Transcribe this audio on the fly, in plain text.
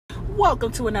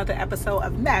Welcome to another episode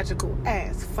of Magical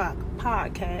As Fuck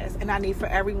Podcast. And I need for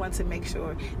everyone to make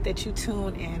sure that you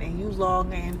tune in and you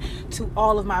log in to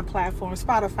all of my platforms,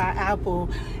 Spotify, Apple,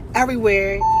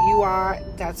 everywhere you are,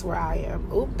 that's where I am.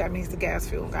 Oop, that means the gas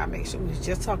fuel. Gotta make sure we was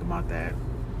just talking about that.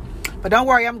 But don't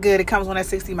worry, I'm good. It comes on at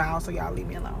 60 miles, so y'all leave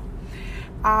me alone.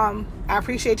 I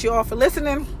appreciate you all for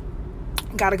listening.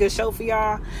 Got a good show for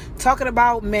y'all. Talking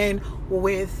about men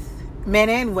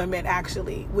and women,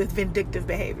 actually, with vindictive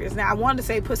behaviors. Now, I wanted to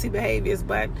say pussy behaviors,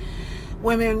 but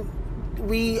women,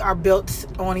 we are built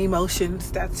on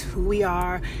emotions. That's who we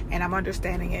are, and I'm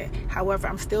understanding it. However,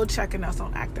 I'm still checking us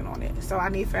on acting on it. So I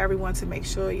need for everyone to make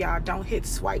sure y'all don't hit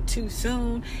swipe too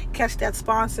soon. Catch that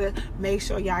sponsor. Make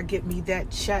sure y'all get me that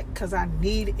check because I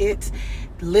need it.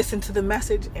 Listen to the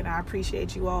message, and I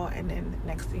appreciate you all. And then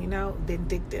next thing you know,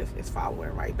 VinDICKtive is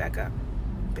following right back up.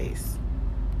 Peace.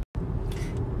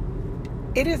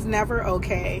 It is never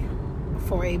okay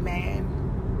for a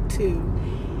man to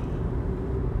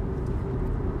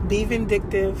be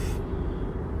vindictive,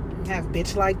 have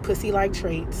bitch-like, pussy-like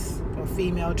traits, or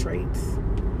female traits.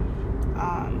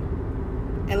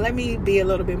 And let me be a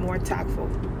little bit more tactful,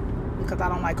 because I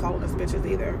don't like calling us bitches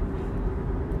either.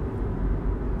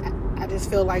 I just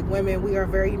feel like women, we are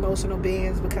very emotional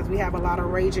beings because we have a lot of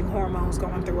raging hormones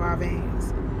going through our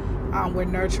veins. We're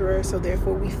nurturers, so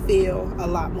therefore we feel a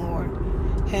lot more.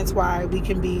 Hence why we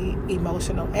can be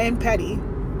emotional and petty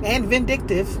and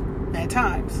vindictive at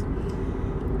times.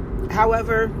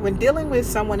 However, when dealing with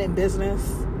someone in business,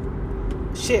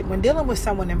 when dealing with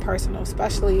someone in personal,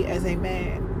 especially as a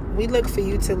man, we look for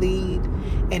you to lead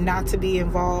and not to be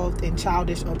involved in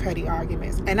childish or petty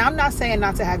arguments. And I'm not saying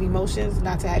not to have emotions,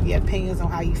 not to have your opinions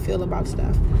on how you feel about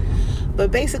stuff,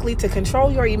 but basically to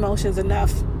control your emotions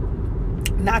enough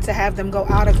not to have them go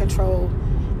out of control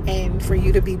and for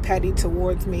you to be petty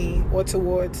towards me or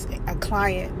towards a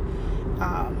client,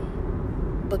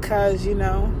 because, you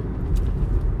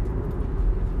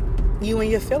and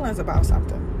your feelings about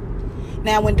something.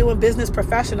 Now, when doing business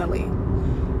professionally,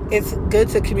 it's good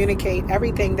to communicate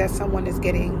everything that someone is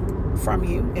getting from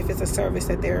you. If it's a service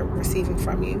that they're receiving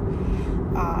from you,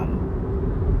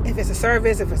 if it's a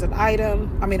service, if it's an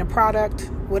item, a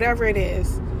product, whatever it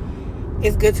is,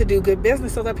 it's good to do good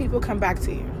business so that people come back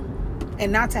to you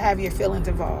and not to have your feelings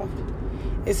involved.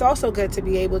 It's also good to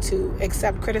be able to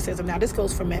accept criticism. Now, this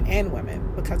goes for men and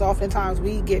women, because oftentimes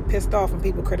we get pissed off when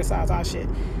people criticize our shit,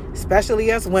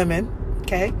 especially us women,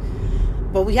 okay?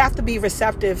 But we have to be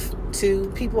receptive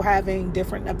to people having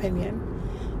different opinion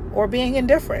or being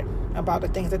indifferent about the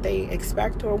things that they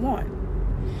expect or want.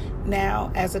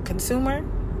 Now, as a consumer,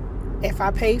 if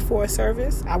I pay for a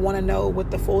service, I want to know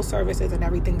what the full service is and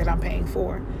everything that I'm paying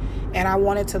for. And I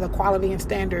want it to the quality and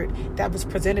standard that was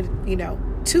presented,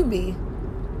 to me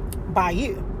by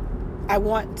you. I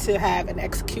want to have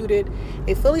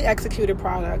a fully executed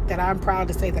product that I'm proud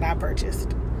to say that I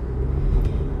purchased.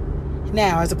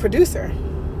 Now, as a producer,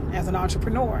 as an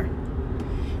entrepreneur,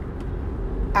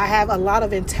 I have a lot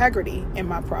of integrity in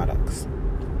my products.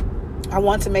 I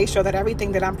want to make sure that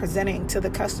everything that I'm presenting to the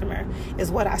customer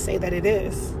is what I say that it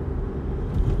is.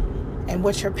 And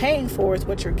what you're paying for is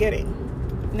what you're getting.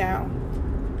 Now,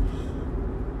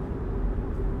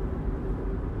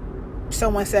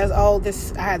 someone says,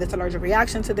 I had this allergic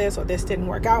reaction to this, or this didn't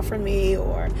work out for me,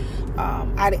 or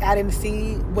I didn't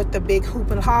see what the big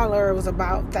hoop and holler was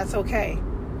about. That's okay.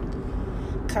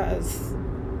 Because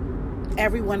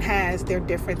everyone has their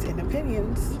difference in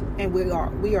opinions, and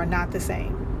we are not the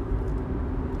same.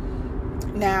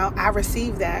 Now, I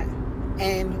received that,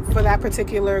 and for that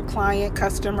particular client,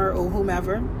 customer, or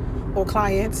whomever, or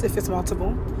clients, if it's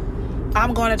multiple,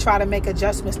 I'm going to try to make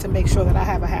adjustments to make sure that I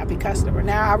have a happy customer.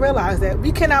 Now, I realize that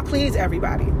we cannot please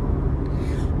everybody,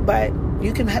 but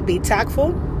you can be tactful,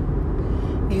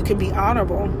 you can be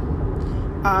honorable,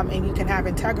 and you can have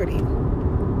integrity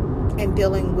in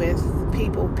dealing with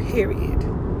people, period.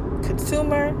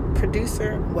 Consumer,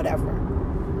 producer, whatever.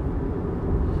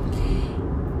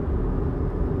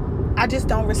 I just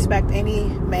don't respect any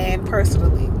man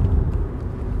personally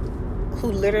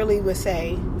who literally would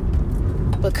say,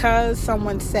 because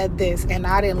someone said this and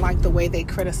I didn't like the way they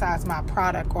criticized my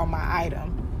product or my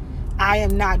item, I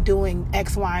am not doing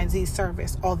X, Y, and Z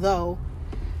service. Although,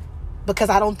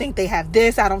 because I don't think they have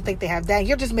this, I don't think they have that.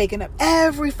 You're just making up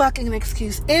every fucking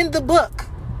excuse in the book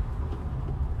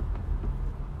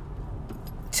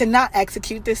to not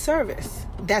execute this service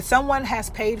that someone has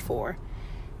paid for.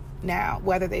 Now,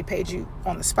 whether they paid you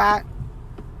on the spot,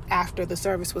 after the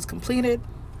service was completed,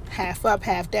 half up,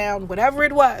 half down, whatever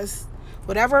it was,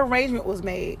 whatever arrangement was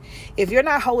made, if you're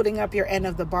not holding up your end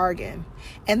of the bargain,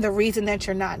 and the reason that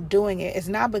you're not doing it is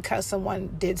not because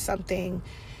someone did something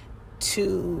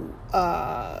to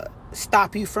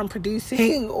stop you from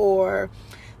producing, or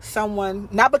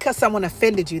not because someone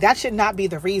offended you. That should not be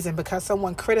the reason, because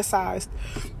someone criticized,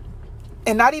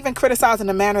 and not even criticized in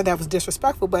a manner that was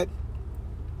disrespectful. But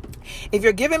if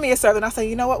you're giving me a service and I say,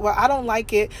 you know what, well, I don't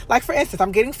like it. Like, for instance,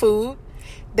 I'm getting food.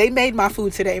 They made my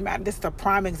food today, man. This is a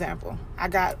prime example. I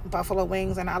got buffalo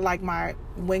wings, and I like my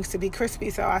wings to be crispy.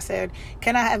 So I said,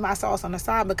 can I have my sauce on the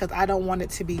side, because I don't want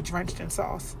it to be drenched in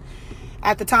sauce.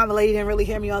 At the time, the lady didn't really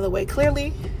hear me all the way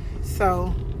clearly.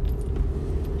 So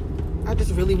I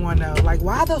just really want to know, like,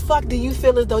 why the fuck do you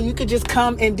feel as though you could just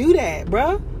come and do that,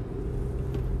 bruh?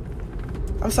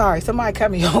 I'm sorry, somebody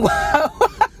cut me off.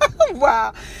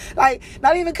 Wow. Like,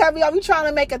 not even cut me off. You trying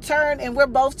to make a turn, and we're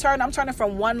both turning. I'm turning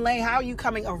from one lane. How are you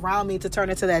coming around me to turn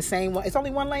into that same one? It's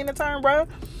only one lane to turn, bro.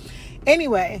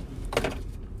 Anyway,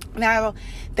 now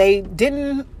they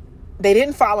didn't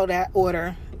follow that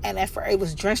order, and it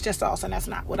was drenched in sauce, and that's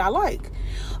not what I like.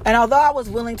 And although I was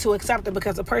willing to accept it,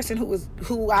 because the person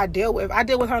who I deal with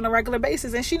her on a regular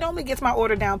basis, and she normally gets my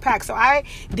order down packed. So I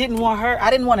didn't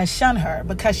want to shun her,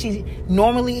 because she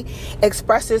normally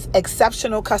expresses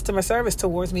exceptional customer service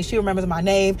towards me. She remembers my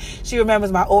name. She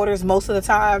remembers my orders most of the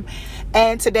time.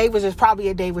 And today was just probably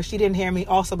a day where she didn't hear me,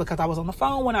 also because I was on the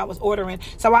phone when I was ordering.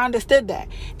 So I understood that.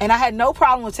 And I had no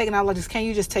problem with taking out, like, can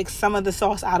you just take some of the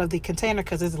sauce out of the container,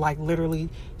 because it's like literally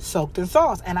soaked in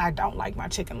sauce, and I don't like my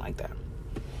chicken like that.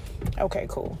 Okay,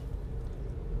 cool.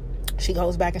 She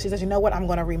goes back and she says, you know what, I'm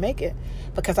going to remake it,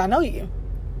 because I know you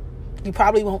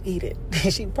probably won't eat it.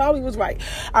 She probably was right.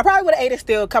 I probably would have ate it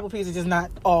still, a couple pieces, just not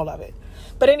all of it.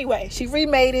 But anyway, she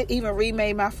remade it, even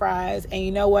remade my fries. And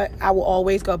you know what, I will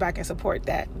always go back and support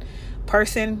that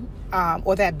person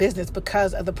or that business,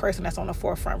 because of the person that's on the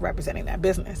forefront representing that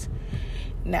business.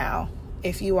 Now,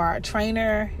 if you are a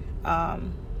trainer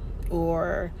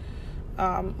or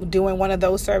doing one of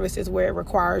those services where it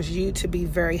requires you to be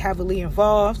very heavily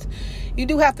involved, you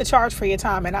do have to charge for your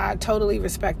time, and I totally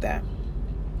respect that.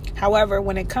 However,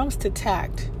 when it comes to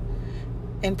tact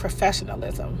and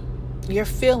professionalism, your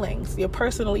feelings, your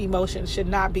personal emotions should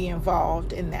not be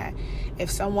involved in that. If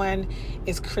someone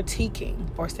is critiquing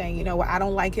or saying, you know what, I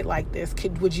don't like it like this,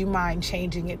 would you mind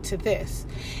changing it to this?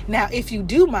 Now, if you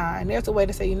do mind, there's a way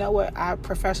to say, you know what, I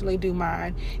professionally do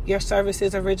mind. Your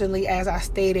services originally, as I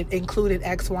stated, included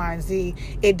X, Y, and Z.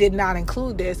 It did not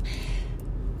include this.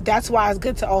 That's why it's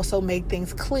good to also make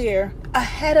things clear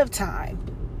ahead of time.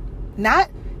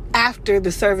 Not after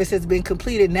the service has been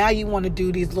completed. Now you want to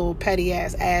do these little petty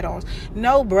ass add-ons.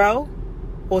 No, bro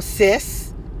or sis.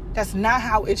 That's not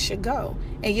how it should go.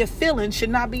 And your feelings should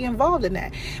not be involved in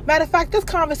that. Matter of fact, this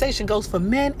conversation goes for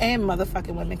men and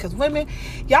motherfucking women. Because women,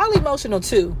 y'all emotional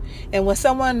too. And when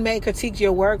someone may critique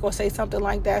your work or say something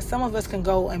like that, some of us can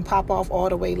go and pop off all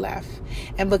the way left.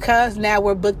 And because now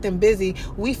we're booked and busy,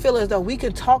 we feel as though we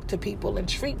can talk to people and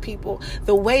treat people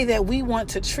the way that we want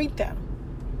to treat them.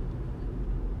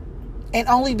 And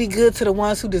only be good to the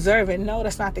ones who deserve it. No,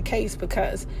 that's not the case,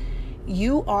 because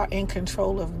you are in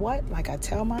control of what? Like I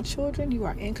tell my children, you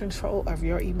are in control of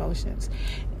your emotions.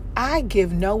 I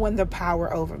give no one the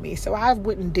power over me. So I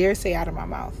wouldn't dare say out of my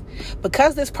mouth,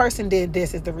 because this person did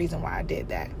this is the reason why I did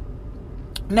that.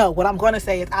 No, what I'm going to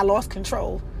say is I lost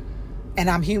control, and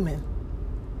I'm human.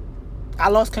 I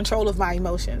lost control of my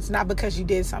emotions, not because you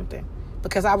did something,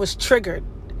 because I was triggered.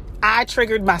 I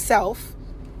triggered myself.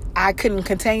 I couldn't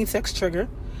contain sex trigger,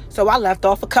 so I left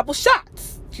off a couple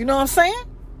shots. You know what I'm saying?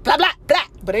 Blah, blah, blah.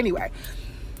 But anyway,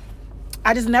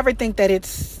 I just never think that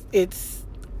it's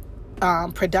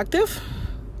productive.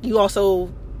 You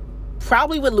also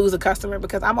probably would lose a customer,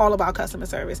 because I'm all about customer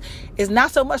service. It's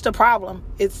not so much the problem.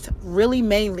 It's really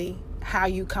mainly how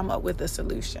you come up with a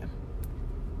solution.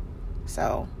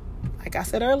 So, like I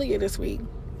said earlier this week,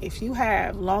 if you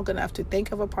have long enough to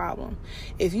think of a problem,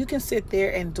 if you can sit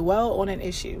there and dwell on an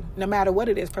issue, no matter what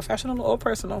it is, professional or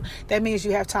personal, that means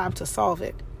you have time to solve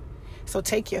it. So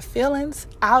take your feelings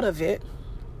out of it,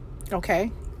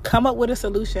 okay? Come up with a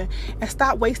solution, and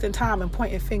stop wasting time and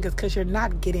pointing fingers, because you're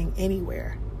not getting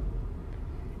anywhere.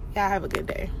 Y'all have a good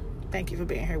day. Thank you for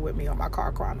being here with me on my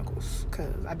Car Chronicles,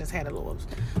 because I just had a little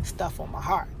stuff on my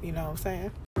heart, you know what I'm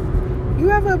saying?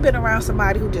 You ever been around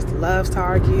somebody who just loves to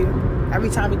argue? Every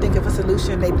time you think of a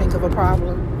solution, they think of a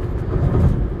problem.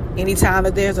 Anytime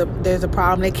that there's a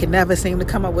problem, they can never seem to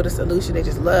come up with a solution. They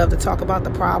just love to talk about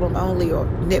the problem only, or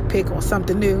nitpick on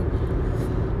something new.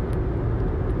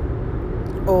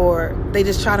 Or they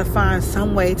just try to find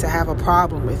some way to have a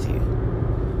problem with you.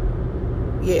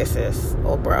 Yeah, sis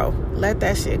or bro, let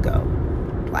that shit go.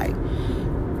 Like,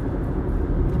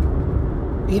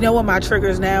 you know what my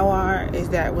triggers now are? Is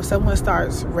that when someone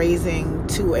starts raising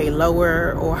to a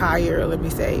lower or higher, let me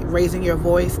say, raising your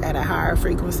voice at a higher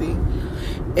frequency,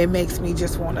 it makes me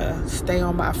just want to stay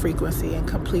on my frequency and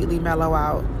completely mellow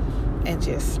out and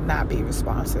just not be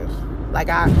responsive. Like,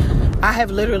 I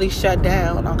have literally shut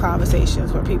down on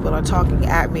conversations where people are talking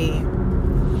at me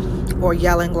or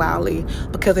yelling loudly,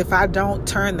 because if I don't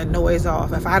turn the noise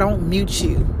off, if I don't mute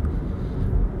you,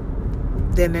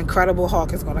 then the Incredible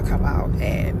Hulk is going to come out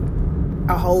and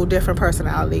a whole different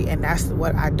personality, and that's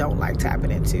what I don't like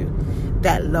tapping into,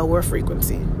 that lower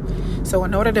frequency. So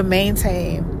in order to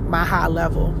maintain my high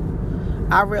level,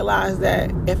 I realize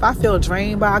that if I feel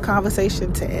drained by a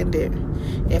conversation, to end it.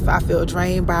 If I feel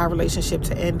drained by a relationship,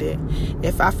 to end it.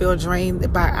 If I feel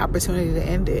drained by an opportunity, to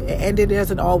end it. And it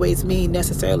doesn't always mean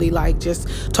necessarily like just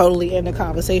totally end the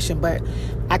conversation, but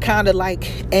I kind of like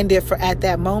end it at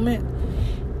that moment.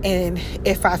 And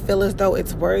if I feel as though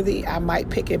it's worthy, I might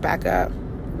pick it back up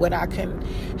when I can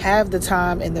have the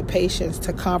time and the patience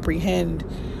to comprehend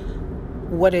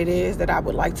what it is that I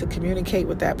would like to communicate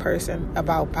with that person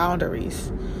about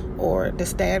boundaries or the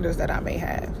standards that I may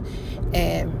have.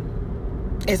 And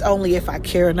it's only if I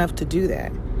care enough to do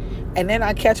that. And then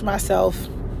I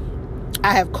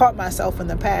have caught myself in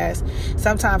the past,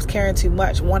 sometimes caring too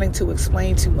much, wanting to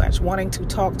explain too much, wanting to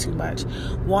talk too much,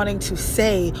 wanting to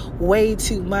say way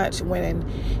too much, when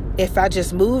if I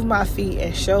just move my feet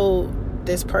and show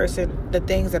this person the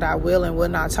things that I will and will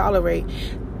not tolerate,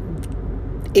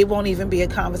 it won't even be a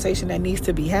conversation that needs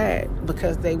to be had,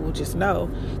 because they will just know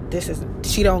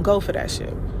she don't go for that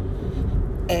shit,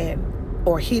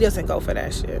 or he doesn't go for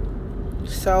that shit.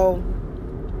 So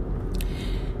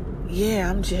yeah,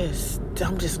 I'm just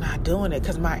not doing it,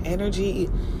 because my energy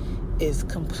is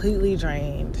completely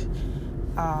drained,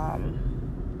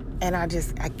 and I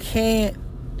just can't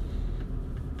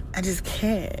I just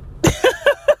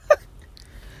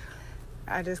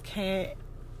can't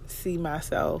see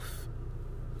myself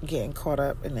getting caught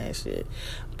up in that shit.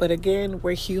 But again,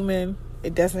 we're human.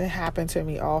 It doesn't happen to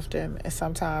me often, and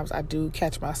sometimes I do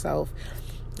catch myself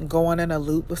going in a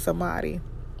loop with somebody,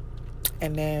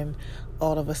 and then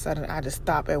all of a sudden I just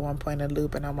stop at one point in the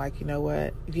loop, and I'm like, you know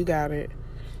what, you got it,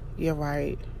 you're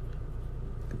right,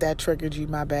 that triggered you,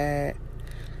 my bad,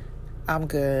 I'm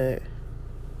good,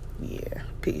 yeah,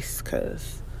 peace.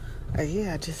 Because I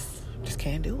just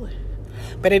can't do it.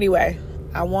 But anyway,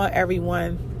 I want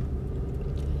everyone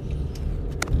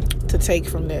to take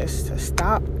from this to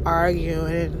stop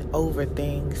arguing over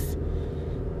things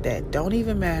that don't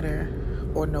even matter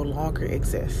or no longer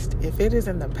exist. If it is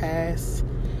in the past,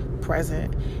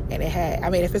 present, and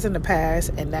if it's in the past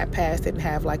and that past didn't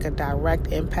have like a direct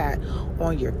impact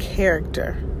on your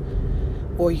character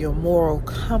or your moral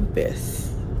compass,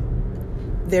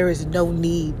 there is no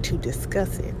need to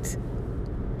discuss it.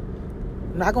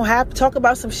 I'm not going to talk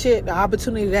about some shit, the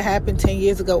opportunity that happened 10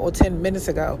 years ago or 10 minutes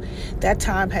ago. That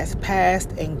time has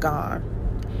passed and gone.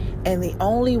 And the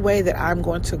only way that I'm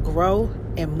going to grow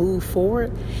and move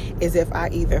forward is if I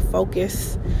either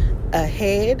focus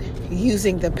ahead,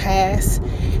 using the past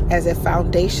as a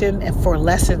foundation and for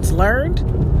lessons learned,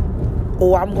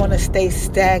 or I'm going to stay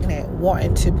stagnant,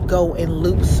 wanting to go in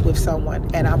loops with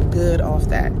someone, and I'm good off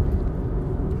that.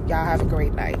 Y'all have a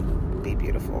great night. Be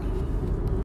beautiful.